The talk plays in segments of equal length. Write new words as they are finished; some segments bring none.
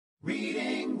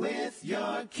Reading with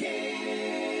your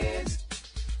kids.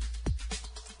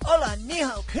 Hola, ni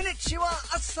hao, konnichiwa,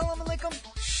 assalamu alaikum,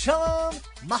 shalom,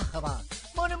 mahaba,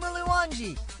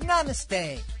 monamuliwanji,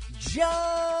 namaste, jumbo,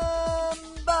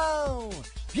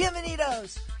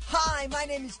 bienvenidos. Hi, my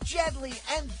name is Jedley,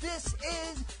 and this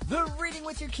is the Reading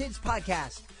with Your Kids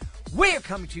podcast. We're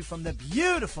coming to you from the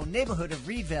beautiful neighborhood of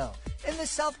Reedville in the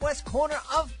southwest corner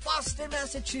of Boston,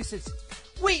 Massachusetts.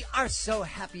 We are so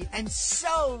happy and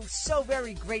so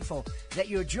very grateful that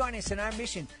you're joining us in our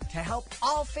mission to help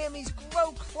all families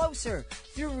grow closer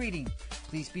through reading.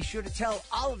 Please be sure to tell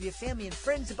all of your family and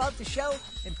friends about the show,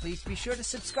 and please be sure to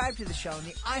subscribe to the show on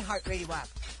the iHeartRadio app,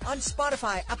 on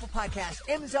Spotify, Apple Podcasts,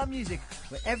 Amazon Music,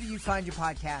 wherever you find your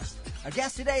podcast. Our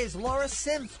guest today is Lora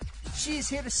Senf. She is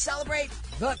here to celebrate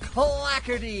the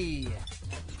Clackity.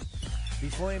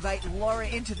 Before we invite Laura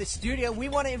into the studio, we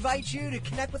want to invite you to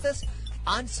connect with us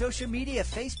on social media,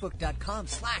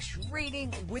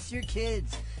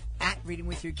 facebook.com/readingwithyourkids, at Reading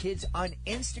With Your Kids on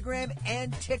Instagram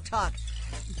and TikTok.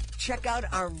 Check out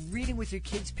our Reading With Your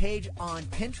Kids page on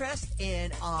Pinterest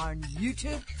and on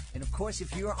YouTube. And of course,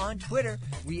 if you're on Twitter,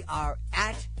 we are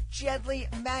at Jedley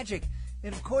Magic.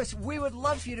 And of course, we would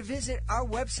love for you to visit our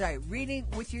website,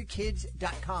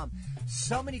 readingwithyourkids.com.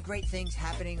 So many great things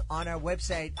happening on our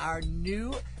website. Our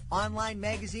new online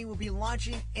magazine will be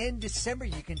launching in December.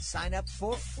 You can sign up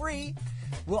for free.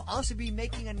 We'll also be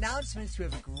making announcements. We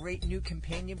have a great new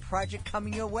companion project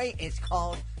coming your way. It's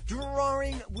called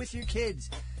Drawing with Your Kids.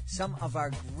 Some of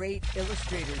our great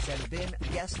illustrators that have been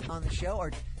guests on the show are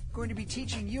going to be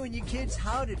teaching you and your kids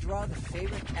how to draw the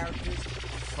favorite characters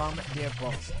from their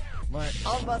books. Learn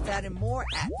all about that and more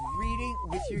at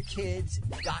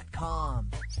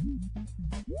readingwithyourkids.com.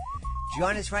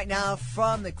 Join us right now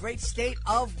from the great state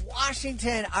of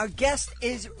Washington. Our guest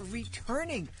is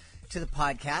returning to the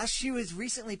podcast. She was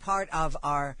recently part of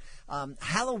our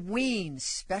Halloween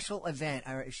special event.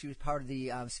 She was part of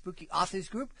the Spooky Authors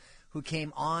Group who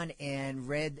came on and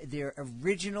read their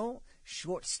original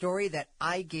short story that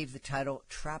I gave the title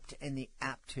Trapped in the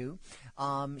App to.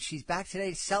 She's back today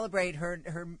to celebrate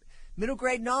her middle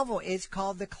grade novel. It's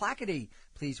called The Clackity.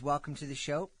 Please welcome to the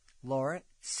show, Lora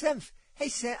Senf. Hey,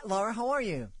 Laura, how are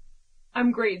you?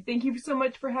 I'm great. Thank you so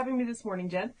much for having me this morning,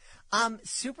 Jen. I'm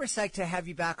super psyched to have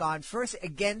you back on. First,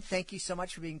 again, thank you so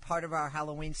much for being part of our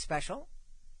Halloween special.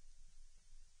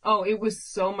 Oh, it was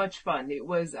so much fun. It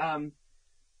was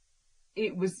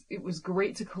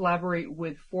great to collaborate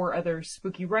with 4 other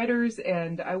spooky writers,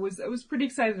 and I was pretty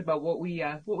excited about what we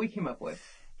came up with.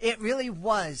 It really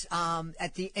was.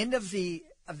 At the end of the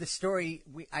story,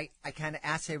 I kind of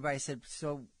asked everybody. I said,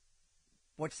 "So,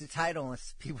 what's the title?" And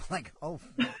people were like, "Oh,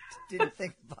 didn't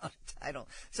think about a title."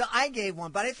 So I gave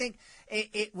one, but I think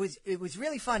it was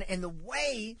really fun. And the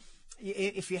way,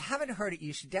 if you haven't heard it,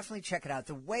 you should definitely check it out.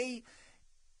 The way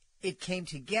it came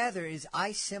together is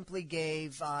I simply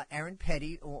gave Aaron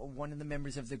Petty, or one of the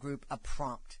members of the group, a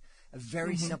prompt, a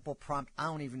very simple prompt. I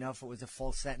don't even know if it was a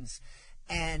full sentence.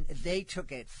 And they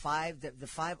took it. The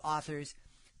 5 authors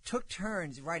took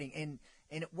turns writing. And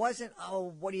it wasn't, oh,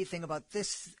 what do you think about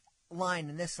this line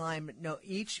and this line? But no,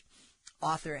 each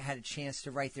author had a chance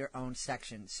to write their own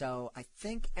section. So I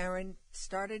think Aaron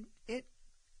started it,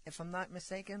 if I'm not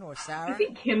mistaken, or Sarah. I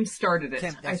think Kim started it.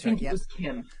 I think it was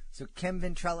Kim. So Kim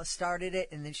Ventrella started it,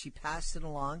 and then she passed it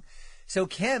along. So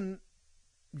Kim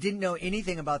didn't know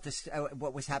anything about this,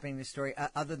 what was happening in the story,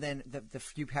 other than the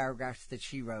few paragraphs that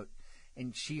she wrote.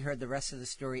 And she heard the rest of the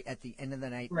story at the end of the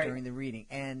night during the reading.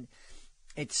 And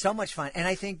it's so much fun. And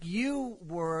I think you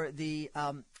were the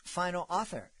final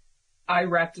author. I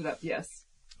wrapped it up, yes.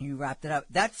 You wrapped it up.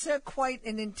 That's quite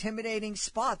an intimidating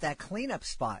spot, that cleanup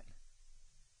spot.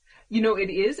 You know, it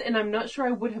is, and I'm not sure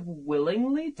I would have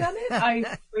willingly done it.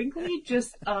 I frankly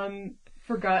just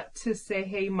forgot to say,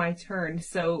 hey, my turn.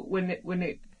 So when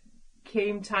it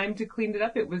came time to clean it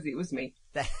up, it was me.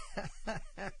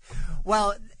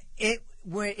 Well, it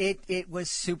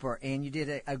was super, and you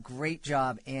did a great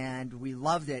job, and we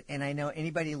loved it. And I know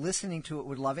anybody listening to it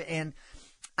would love it. And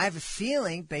I have a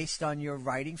feeling, based on your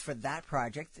writing for that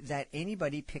project, that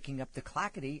anybody picking up the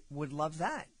Clackity would love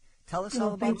that. Tell us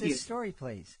all about this story,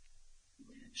 please.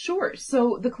 Sure.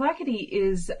 So the Clackity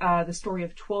is the story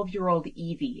of 12-year-old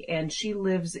Evie, and she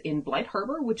lives in Blight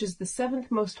Harbor, which is the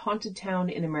 7th most haunted town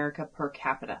in America per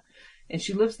capita. And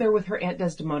she lives there with her Aunt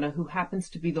Desdemona, who happens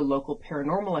to be the local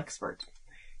paranormal expert.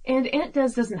 And Aunt Des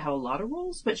doesn't have a lot of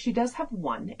rules, but she does have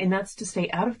one, and that's to stay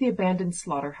out of the abandoned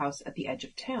slaughterhouse at the edge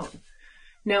of town.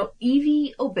 Now,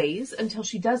 Evie obeys until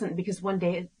she doesn't, because one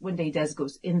day Des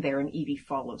goes in there and Evie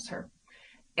follows her.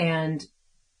 And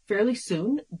fairly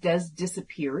soon, Des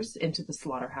disappears into the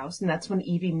slaughterhouse, and that's when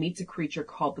Evie meets a creature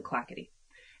called the Clackity.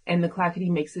 And the Clackity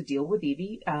makes a deal with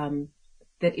Evie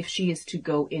that if she is to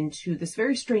go into this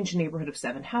very strange neighborhood of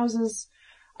 7 houses,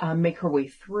 make her way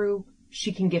through,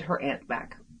 she can get her aunt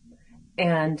back.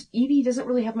 And Evie doesn't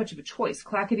really have much of a choice.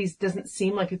 Clackity's doesn't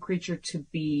seem like a creature to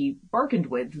be bargained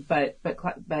with, but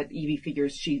Evie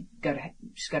figures she's got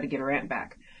to get her aunt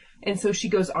back. And so she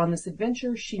goes on this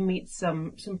adventure. She meets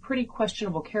some pretty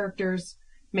questionable characters,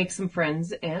 makes some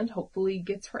friends, and hopefully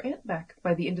gets her aunt back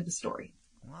by the end of the story.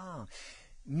 Wow.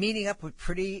 Meeting up with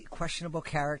pretty questionable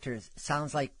characters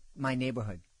sounds like my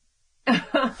neighborhood.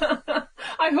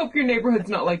 I hope your neighborhood's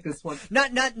not like this one.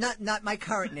 Not my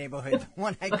current neighborhood, the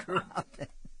one I grew up in.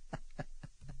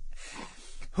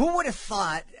 Who would have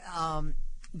thought?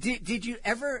 Did you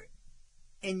ever,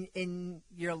 in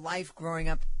your life growing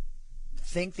up,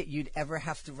 think that you'd ever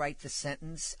have to write the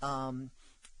sentence? I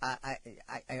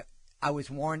was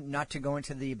warned not to go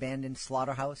into the abandoned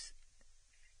slaughterhouse.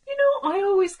 You know, I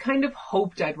always kind of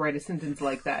hoped I'd write a sentence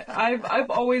like that. I've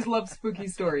always loved spooky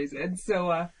stories, and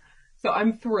so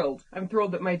I'm thrilled. I'm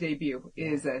thrilled that my debut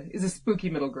is a spooky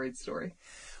middle grade story.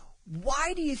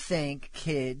 Why do you think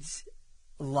kids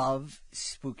love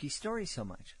spooky stories so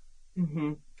much?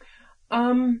 Mm-hmm.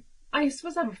 I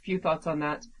suppose I have a few thoughts on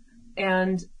that.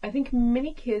 And I think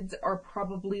many kids are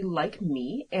probably like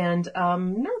me and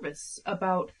nervous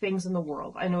about things in the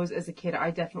world. I know as a kid,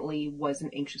 I definitely was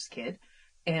an anxious kid,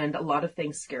 and a lot of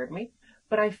things scared me.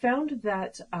 But I found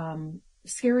that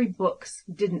scary books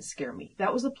didn't scare me.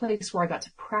 That was a place where I got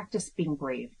to practice being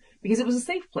brave, because it was a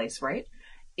safe place, right?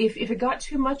 If it got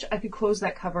too much, I could close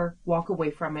that cover, walk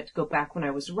away from it, go back when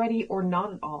I was ready, or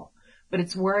not at all. But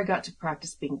it's where I got to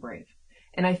practice being brave.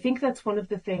 And I think that's one of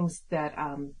the things that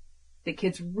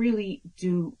kids really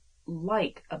do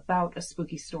like about a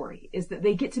spooky story, is that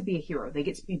they get to be a hero. They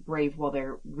get to be brave while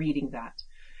they're reading that.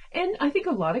 And I think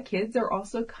a lot of kids are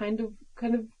also kind of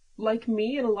like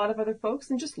me and a lot of other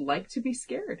folks, and just like to be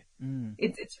scared.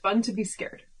 It's fun to be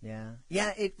scared.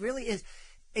 Yeah, it really is.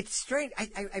 It's strange.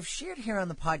 I've shared here on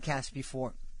the podcast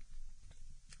before.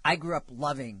 I grew up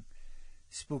loving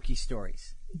spooky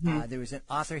stories. Mm-hmm. There was an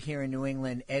author here in New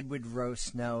England, Edward Rowe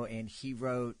Snow, and he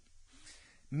wrote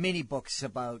many books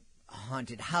about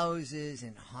haunted houses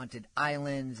and haunted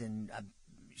islands and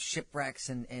shipwrecks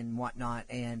and whatnot.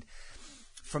 And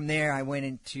from there, I went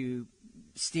into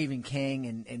Stephen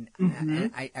King, and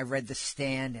I read The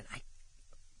Stand, and I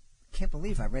can't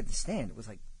believe I read The Stand. It was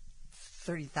like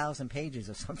 30,000 pages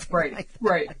or something. Right, like that.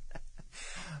 right.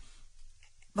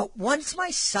 But once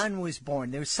my son was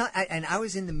born, and I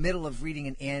was in the middle of reading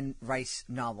an Anne Rice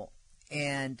novel,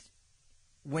 and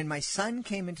when my son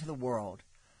came into the world,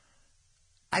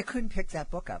 I couldn't pick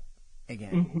that book up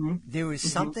again. Mm-hmm. There was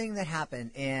something that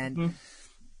happened, and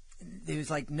there was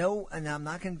like, no, and I'm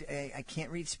not going to, I can't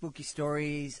read spooky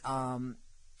stories.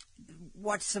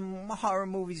 Watch some horror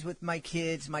movies with my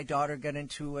kids. My daughter got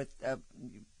into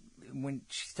when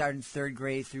she started in 3rd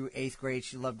grade through 8th grade,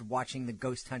 she loved watching the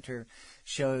Ghost Hunter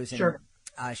shows, and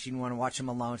she didn't want to watch them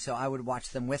alone, so I would watch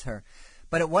them with her.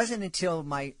 But it wasn't until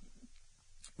my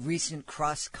recent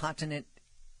cross-continent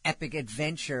epic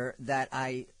adventure that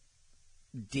I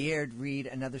dared read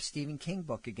another Stephen King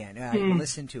book again. I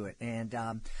listened to it,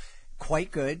 and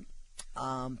quite good.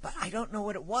 But I don't know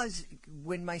what it was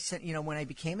when my son, when I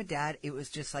became a dad, it was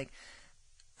just like,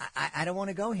 I don't want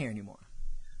to go here anymore.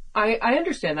 I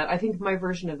understand that. I think my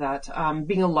version of that,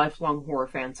 being a lifelong horror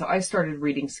fan, so I started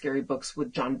reading scary books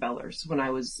with John Bellers when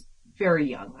I was very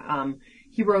young.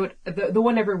 He wrote, the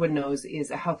one everyone knows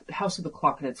is A House with a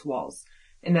Clock on Its Walls,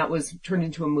 and that was turned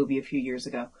into a movie a few years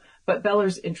ago. But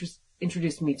Bellers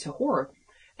introduced me to horror,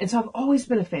 and so I've always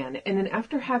been a fan. And then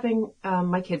after having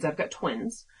my kids, I've got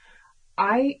twins,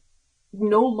 I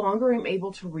no longer am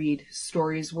able to read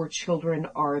stories where children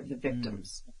are the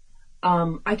victims.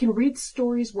 I can read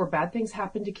stories where bad things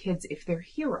happen to kids if they're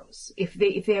heroes, if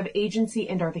they have agency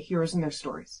and are the heroes in their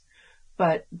stories.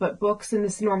 But books, and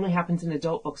this normally happens in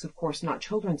adult books, of course, not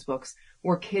children's books,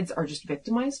 where kids are just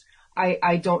victimized,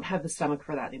 I don't have the stomach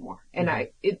for that anymore. And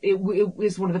it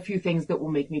is one of the few things that will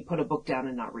make me put a book down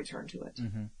and not return to it.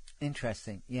 Mm-hmm.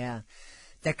 Interesting. Yeah.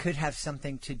 That could have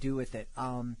something to do with it.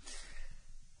 The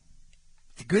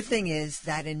good thing is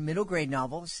that in middle grade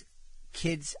novels,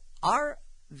 kids are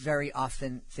very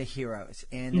often the heroes,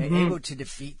 and they're able to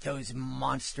defeat those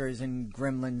monsters and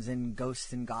gremlins and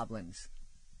ghosts and goblins.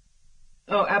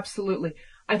 Oh, absolutely.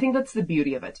 I think that's the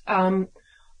beauty of it.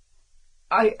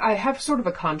 I have sort of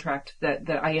a contract that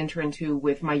I enter into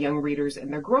with my young readers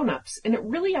and their grown-ups, and it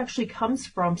really actually comes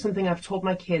from something I've told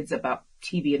my kids about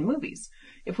TV and movies.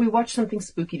 If we watch something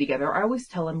spooky together, I always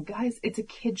tell them, guys, it's a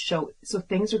kid's show, so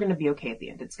things are going to be okay at the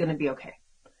end. It's going to be okay.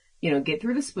 Get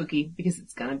through the spooky because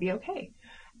it's going to be okay.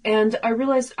 And I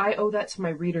realized I owe that to my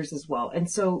readers as well. And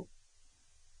so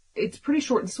it's pretty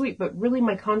short and sweet, but really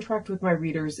my contract with my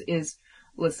readers is,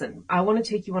 listen, I want to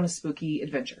take you on a spooky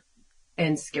adventure.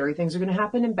 And scary things are going to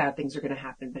happen and bad things are going to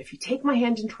happen. But if you take my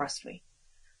hand and trust me,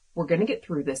 we're going to get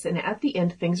through this. And at the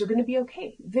end, things are going to be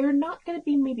okay. They're not going to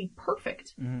be maybe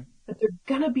perfect, but they're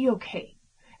going to be okay.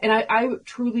 And I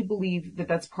truly believe that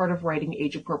that's part of writing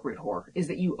age-appropriate horror, is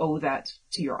that you owe that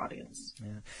to your audience.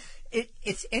 Yeah.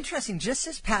 It's interesting. Just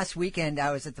this past weekend,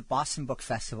 I was at the Boston Book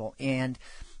Festival and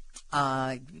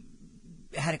had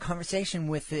a conversation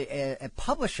with a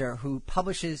publisher who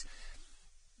publishes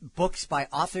books by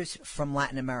authors from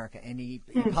Latin America, and he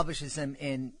publishes them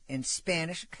in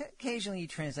Spanish. Occasionally he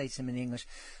translates them in English.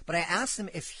 But I asked him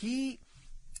if he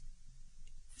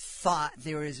thought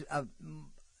there was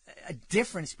a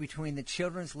difference between the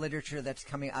children's literature that's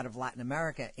coming out of Latin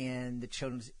America and the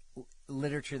children's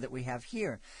literature that we have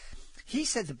here. He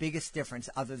said the biggest difference,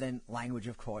 other than language,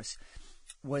 of course,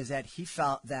 was that he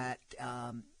felt that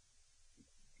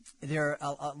there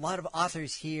are a lot of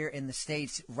authors here in the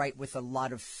States write with a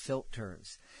lot of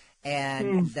filters,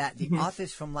 and that the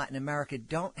authors from Latin America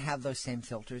don't have those same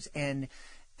filters, and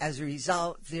as a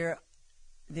result, the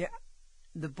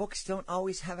books don't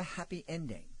always have a happy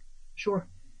ending. Sure.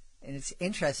 And it's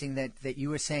interesting that you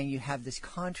were saying you have this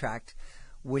contract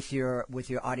with your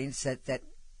audience that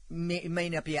may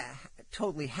not be a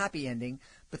totally happy ending,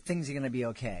 but things are going to be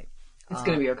okay. It's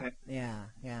going to be okay.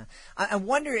 Yeah. I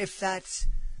wonder if that's...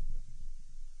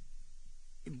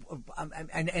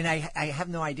 And I have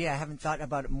no idea. I haven't thought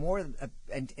about it more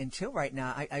until right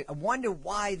now. I wonder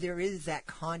why there is that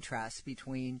contrast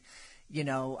between,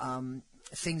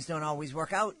 things don't always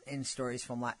work out in stories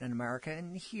from Latin America,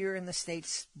 and here in the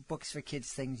States, books for kids,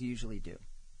 things usually do.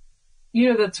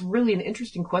 That's really an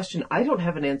interesting question. I don't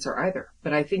have an answer either,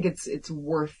 but I think it's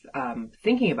worth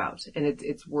thinking about, and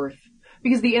it's worth,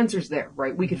 because the answer's there,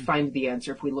 right? We could find the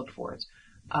answer if we looked for it.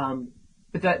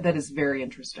 But that is very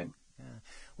interesting. Yeah.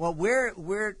 Well,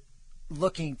 we're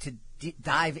looking to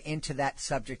dive into that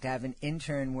subject. I have an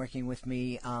intern working with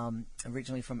me,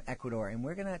 originally from Ecuador, and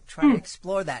we're going to try to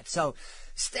explore that. So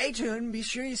stay tuned. Be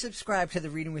sure you subscribe to the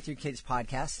Reading with Your Kids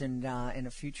podcast, and in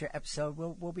a future episode,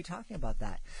 we'll be talking about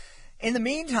that. In the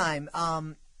meantime,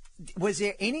 was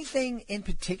there anything in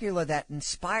particular that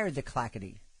inspired the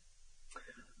Clackity?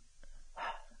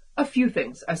 A few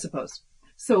things, I suppose.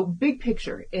 So big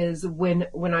picture is when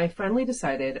I finally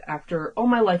decided, after all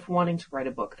my life wanting to write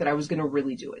a book, that I was going to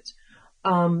really do it.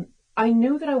 I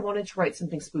knew that I wanted to write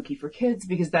something spooky for kids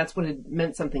because that's what had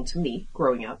meant something to me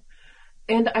growing up.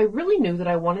 And I really knew that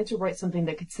I wanted to write something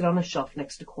that could sit on a shelf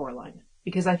next to Coraline,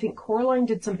 because I think Coraline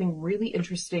did something really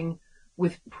interesting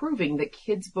with proving that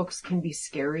kids' books can be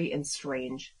scary and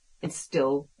strange and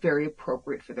still very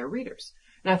appropriate for their readers.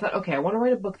 And I thought, okay, I want to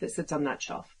write a book that sits on that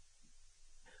shelf.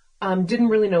 Didn't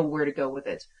really know where to go with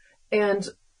it. And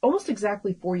almost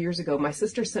exactly 4 years ago, my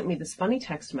sister sent me this funny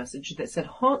text message that said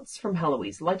haunts from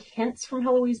Heloise, like hints from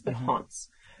Heloise, but haunts.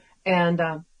 And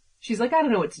she's like, I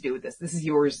don't know what to do with this. This is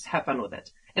yours. Have fun with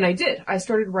it. And I did. I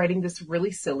started writing this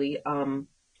really silly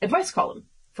advice column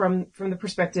from the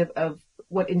perspective of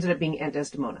what ended up being Aunt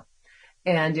Desdemona.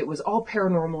 And it was all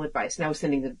paranormal advice. And I was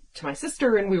sending it to my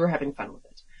sister, and we were having fun with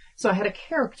it. So I had a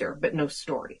character, but no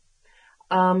story.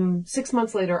 6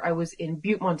 months later, I was in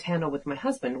Butte, Montana with my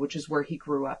husband, which is where he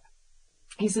grew up.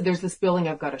 He said, there's this building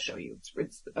I've got to show you.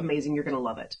 It's amazing. You're going to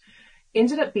love it.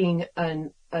 Ended up being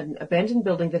an abandoned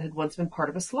building that had once been part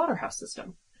of a slaughterhouse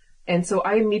system. And so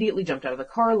I immediately jumped out of the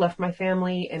car, left my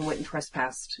family, and went and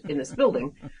trespassed in this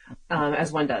building,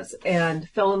 as one does, and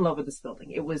fell in love with this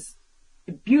building. It was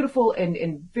beautiful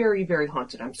and very, very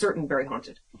haunted. I'm certain very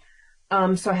haunted.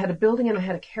 So I had a building and I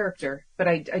had a character, but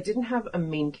I didn't have a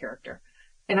main character.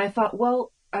 And I thought,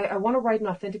 well, I want to write an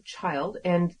authentic child,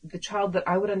 and the child that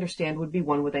I would understand would be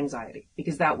one with anxiety,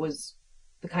 because that was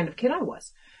the kind of kid I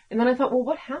was. And then I thought, well,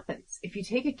 what happens if you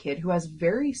take a kid who has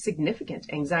very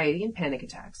significant anxiety and panic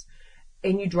attacks,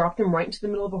 and you drop them right into the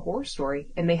middle of a horror story,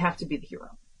 and they have to be the hero?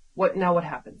 What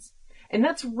happens? And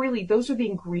that's really, those are the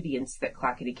ingredients that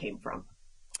Clackity came from.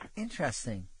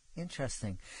 Interesting.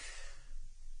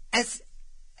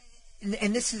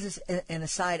 And this is an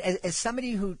aside, as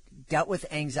somebody who dealt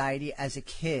with anxiety as a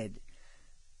kid,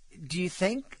 do you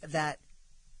think that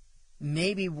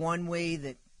maybe one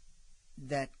way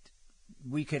that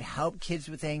we could help kids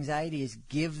with anxiety is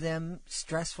give them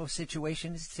stressful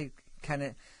situations to kind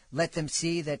of let them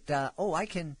see that, I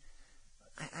can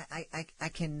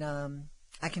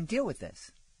deal with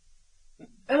this.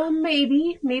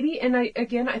 Maybe. And I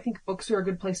think books are a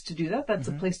good place to do that. That's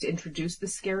a place to introduce the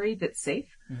scary that's safe.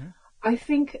 Mm-hmm. I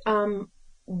think,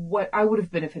 what I would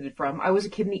have benefited from, I was a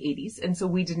kid in the 80s, and so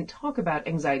we didn't talk about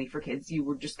anxiety for kids. You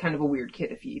were just kind of a weird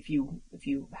kid if you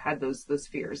had those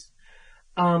fears.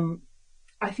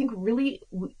 I think really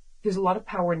there's a lot of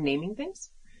power in naming things.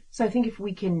 So I think if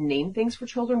we can name things for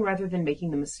children rather than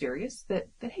making them mysterious, that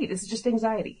hey, this is just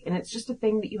anxiety, and it's just a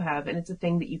thing that you have, and it's a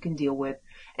thing that you can deal with.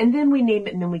 And then we name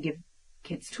it, and then we give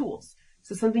kids tools.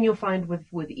 So something you'll find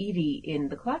with Evie in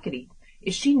the Clackity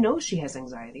is she knows she has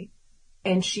anxiety,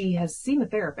 and she has seen a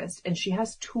therapist, and she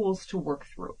has tools to work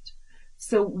through it.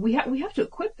 So we have to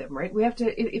equip them, right? We have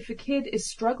to, if a kid is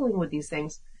struggling with these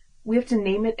things, we have to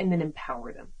name it and then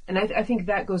empower them. And I think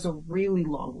that goes a really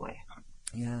long way.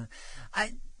 Yeah.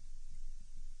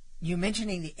 You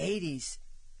mentioning the 80s,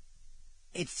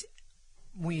 it's,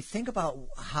 when you think about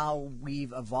how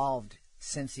we've evolved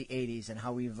since the 80s and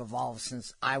how we've evolved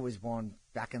since I was born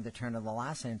back in the turn of the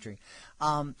last century,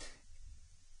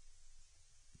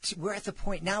 we're at the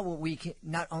point now where we can,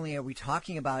 not only are we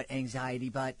talking about anxiety,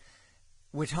 but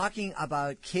we're talking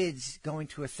about kids going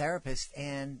to a therapist,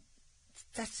 and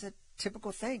that's a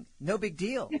typical thing. No big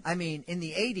deal. I mean, in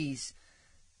the 80s,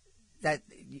 that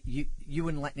you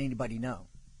wouldn't let anybody know.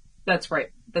 That's right.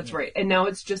 That's right. And now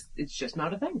it's just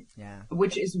not a thing. Yeah.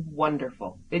 Which is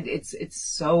wonderful. It's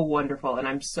so wonderful, and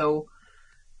I'm so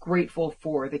grateful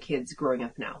for the kids growing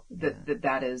up now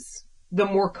that is the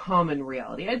more common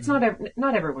reality. It's not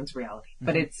everyone's reality,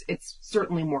 but it's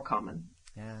certainly more common.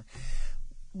 Yeah.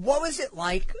 What was it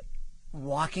like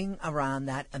walking around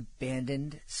that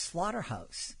abandoned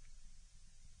slaughterhouse?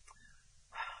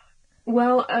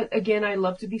 Well, again, I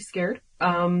love to be scared.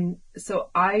 So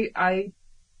I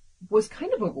was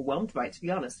kind of overwhelmed by it, to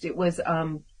be honest. It was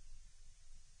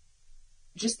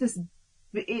just this.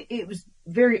 It was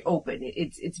very open.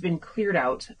 It's been cleared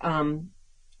out.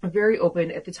 Very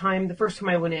open. At the time, the first time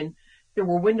I went in, there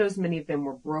were windows. Many of them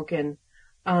were broken.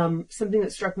 Something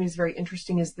that struck me as very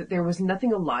interesting is that there was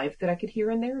nothing alive that I could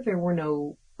hear in there. There were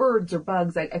no birds or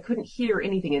bugs. I couldn't hear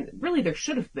anything. And really, there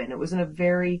should have been. It was in a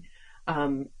very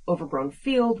overgrown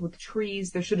field with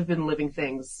trees. There should have been living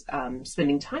things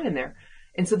spending time in there.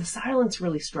 And so the silence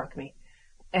really struck me.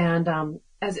 And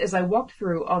as I walked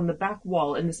through on the back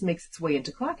wall, and this makes its way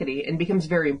into Clackity and becomes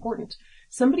very important,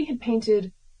 somebody had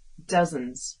painted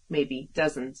dozens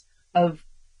of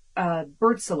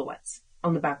bird silhouettes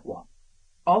on the back wall.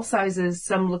 All sizes.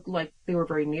 Some looked like they were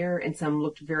very near, and some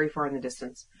looked very far in the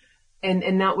distance.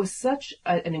 And that was such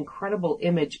an incredible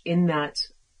image in that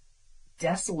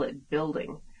desolate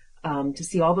building, to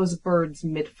see all those birds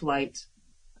mid-flight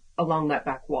along that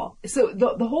back wall. So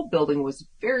the whole building was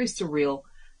very surreal.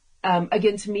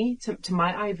 Again, to me, to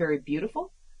my eye, very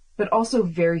beautiful, but also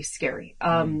very scary.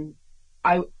 I'm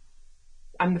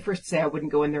the first to say I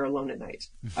wouldn't go in there alone at night.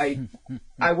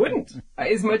 I wouldn't.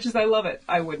 As much as I love it,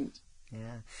 I wouldn't.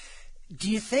 Yeah.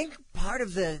 Do you think part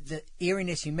of the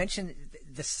eeriness, you mentioned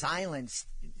the silence,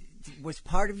 was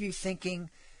part of you thinking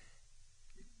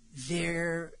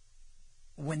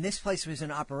when this place was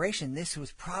in operation, this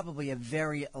was probably a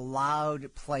very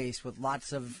loud place with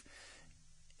lots of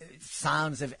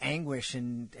sounds of anguish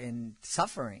and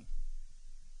suffering?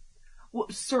 Well,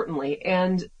 certainly.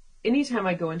 And anytime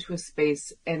I go into a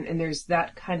space and there's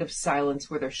that kind of silence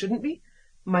where there shouldn't be,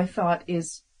 my thought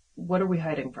is, what are we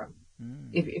hiding from?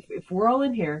 If we're all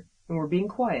in here and we're being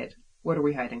quiet, what are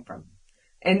we hiding from?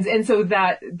 And so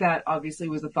that obviously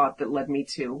was a thought that led me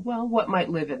to, well, what might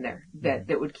live in there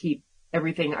that would keep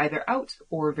everything either out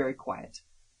or very quiet.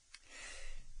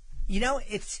 You know,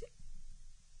 it's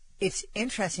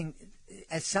interesting,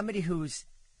 as somebody who's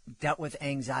dealt with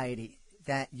anxiety,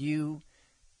 that you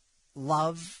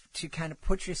love to kind of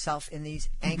put yourself in these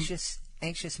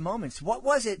anxious moments. What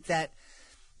was it that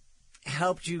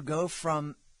helped you go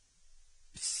from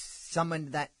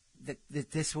someone that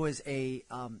this was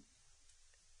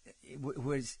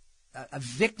was a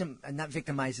victim, not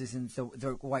victimized isn't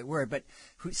the right word, but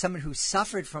someone who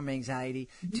suffered from anxiety,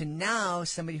 to now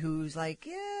somebody who's like,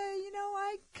 yeah,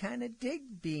 I kind of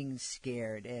dig being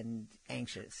scared and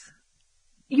anxious?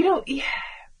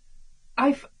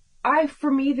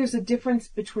 For me, there's a difference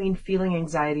between feeling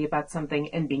anxiety about something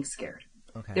and being scared.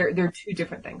 Okay. They're two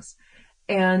different things.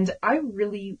 And I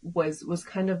really was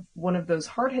kind of one of those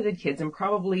hard-headed kids, and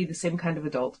probably the same kind of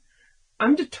adult.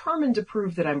 I'm determined to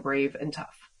prove that I'm brave and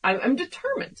tough. I'm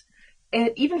determined. And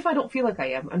even if I don't feel like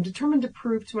I am, I'm determined to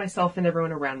prove to myself and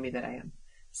everyone around me that I am.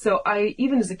 So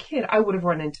even as a kid, I would have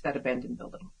run into that abandoned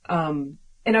building.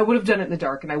 And I would have done it in the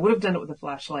dark, and I would have done it with a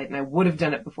flashlight, and I would have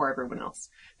done it before everyone else,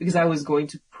 because I was going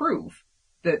to prove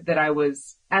that I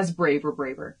was as brave or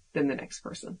braver than the next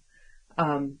person.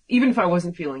 Even if I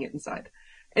wasn't feeling it inside.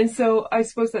 And so I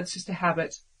suppose that's just a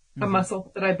habit, a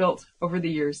muscle that I built over the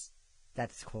years.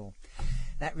 That's cool.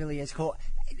 That really is cool.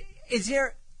 Is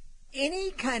there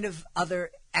any kind of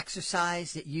other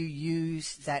exercise that you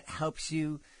use that helps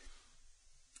you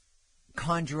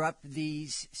conjure up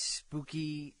these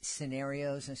spooky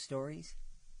scenarios and stories?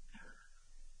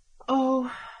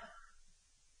 Oh,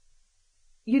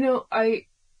 I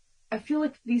feel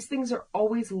like these things are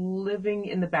always living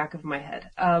in the back of my head.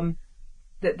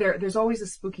 That there's always a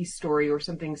spooky story or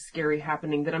something scary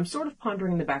happening that I'm sort of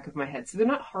pondering in the back of my head. So they're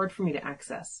not hard for me to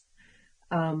access.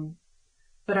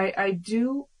 But I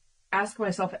do ask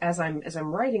myself as I'm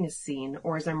writing a scene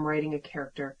or as I'm writing a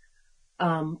character,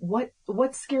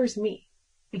 what scares me?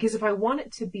 Because if I want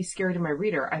it to be scary to my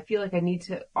reader, I feel like I need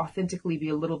to authentically be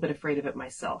a little bit afraid of it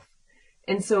myself.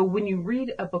 And so when you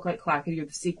read a book like Clackity or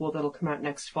the sequel that'll come out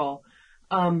next fall,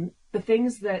 the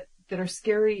things that are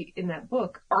scary in that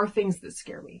book are things that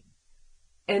scare me.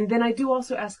 And then I do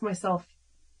also ask myself,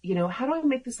 how do I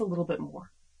make this a little bit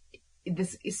more?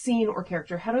 This scene or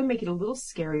character, how do I make it a little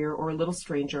scarier or a little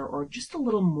stranger or just a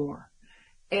little more?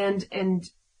 And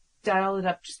dial it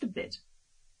up just a bit.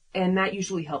 And that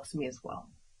usually helps me as well.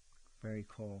 Very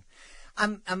cool.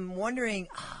 I'm wondering,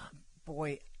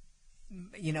 boy,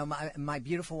 my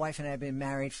beautiful wife and I have been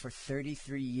married for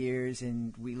 33 years,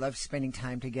 and we love spending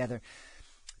time together.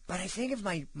 But I think of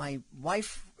my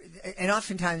wife, and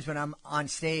oftentimes when I'm on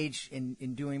stage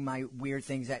and doing my weird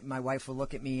things, that my wife will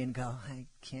look at me and go, I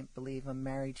can't believe I'm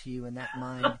married to you in that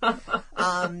mind.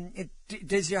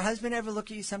 Does your husband ever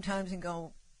look at you sometimes and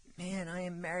go, man, I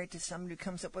am married to someone who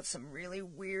comes up with some really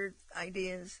weird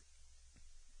ideas?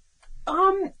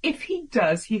 If he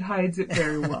does, he hides it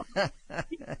very well.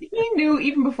 He knew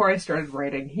even before I started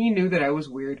writing, he knew that I was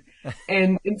weird.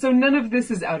 And so none of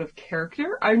this is out of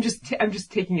character. I'm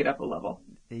just taking it up a level.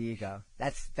 There you go.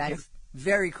 That's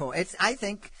very cool. I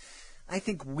think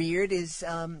weird is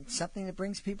something that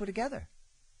brings people together.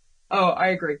 Oh, I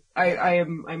agree.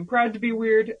 I'm proud to be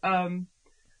weird.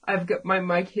 I've got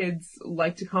my kids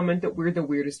like to comment that we're the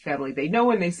weirdest family they know,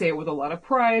 and they say it with a lot of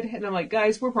pride. And I'm like,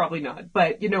 guys, we're probably not.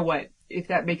 But you know what? If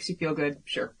that makes you feel good,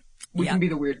 sure. We can be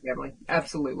the weird family.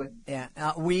 Absolutely. Yeah.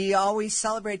 We always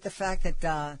celebrate the fact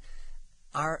that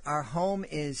our home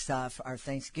is our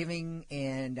Thanksgiving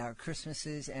and our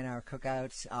Christmases and our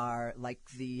cookouts are like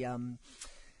the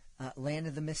land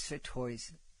of the misfit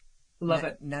toys. Love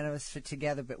it. None of us fit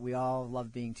together, but we all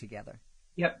love being together.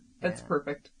 Yep. That's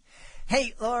perfect.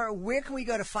 Hey, Laura, where can we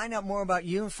go to find out more about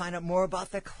you and find out more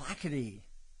about the Clackity?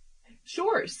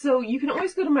 Sure. So you can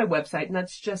always go to my website, and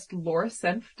that's just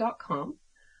lorasenf.com.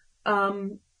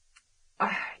 You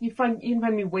can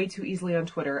find me way too easily on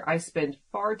Twitter. I spend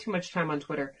far too much time on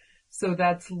Twitter. So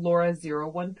that's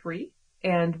Laura013,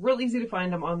 and real easy to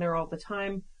find. I'm on there all the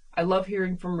time. I love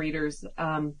hearing from readers.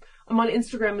 I'm on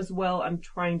Instagram as well. I'm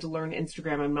trying to learn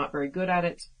Instagram. I'm not very good at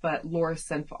it, but Lora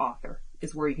Senf Author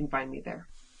is where you can find me there.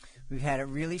 We've had a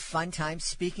really fun time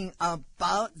speaking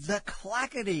about the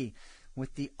Clackity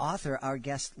with the author, our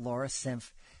guest, Lora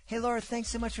Senf. Hey, Laura, thanks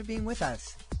so much for being with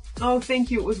us. Oh, thank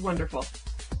you. It was wonderful.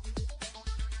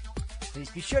 Please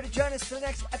be sure to join us for the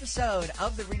next episode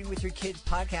of the Reading with Your Kids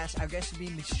podcast. Our guests will be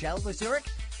Michelle Lazurick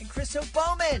and Chris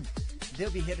O'Bowman. They'll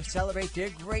be here to celebrate their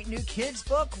great new kids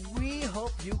book. We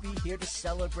hope you'll be here to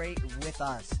celebrate with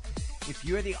us. If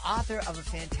you're the author of a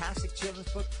fantastic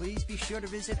children's book, please be sure to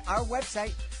visit our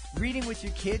website,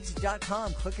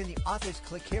 readingwithyourkids.com. Click on the author's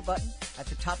Click Here button at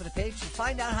the top of the page to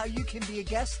find out how you can be a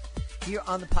guest here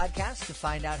on the podcast, to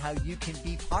find out how you can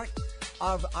be part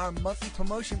of our monthly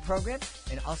promotion program,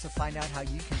 and also find out how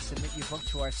you can submit your book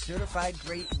to our Certified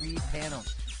Great Read panel.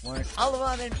 Learn all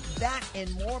about that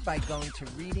and more by going to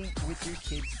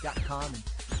readingwithyourkids.com and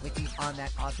clicking on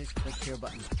that author's Click Here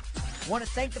button. I want to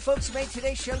thank the folks who made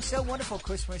today's show so wonderful. Of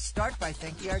course, we're going to start by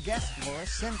thanking our guest, Lora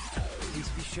Senf. Please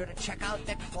be sure to check out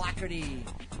the Clackity.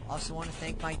 Also want to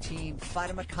thank my team,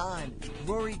 Fatima Khan,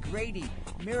 Rory Grady,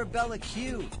 Mirabella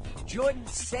Q, Jordan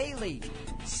Saley,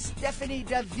 Stephanie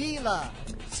Davila,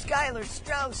 Skylar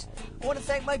Strauss. I want to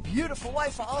thank my beautiful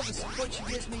wife for all the support she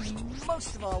gives me.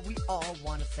 Most of all, we all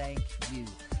want to thank you.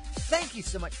 Thank you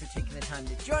so much for taking the time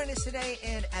to join us today.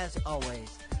 And as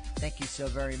always, thank you so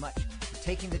very much for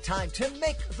taking the time to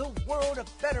make the world a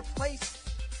better place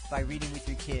by reading with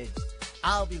your kids.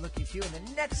 I'll be looking for you in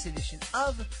the next edition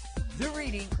of the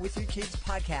Reading with Your Kids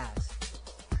podcast.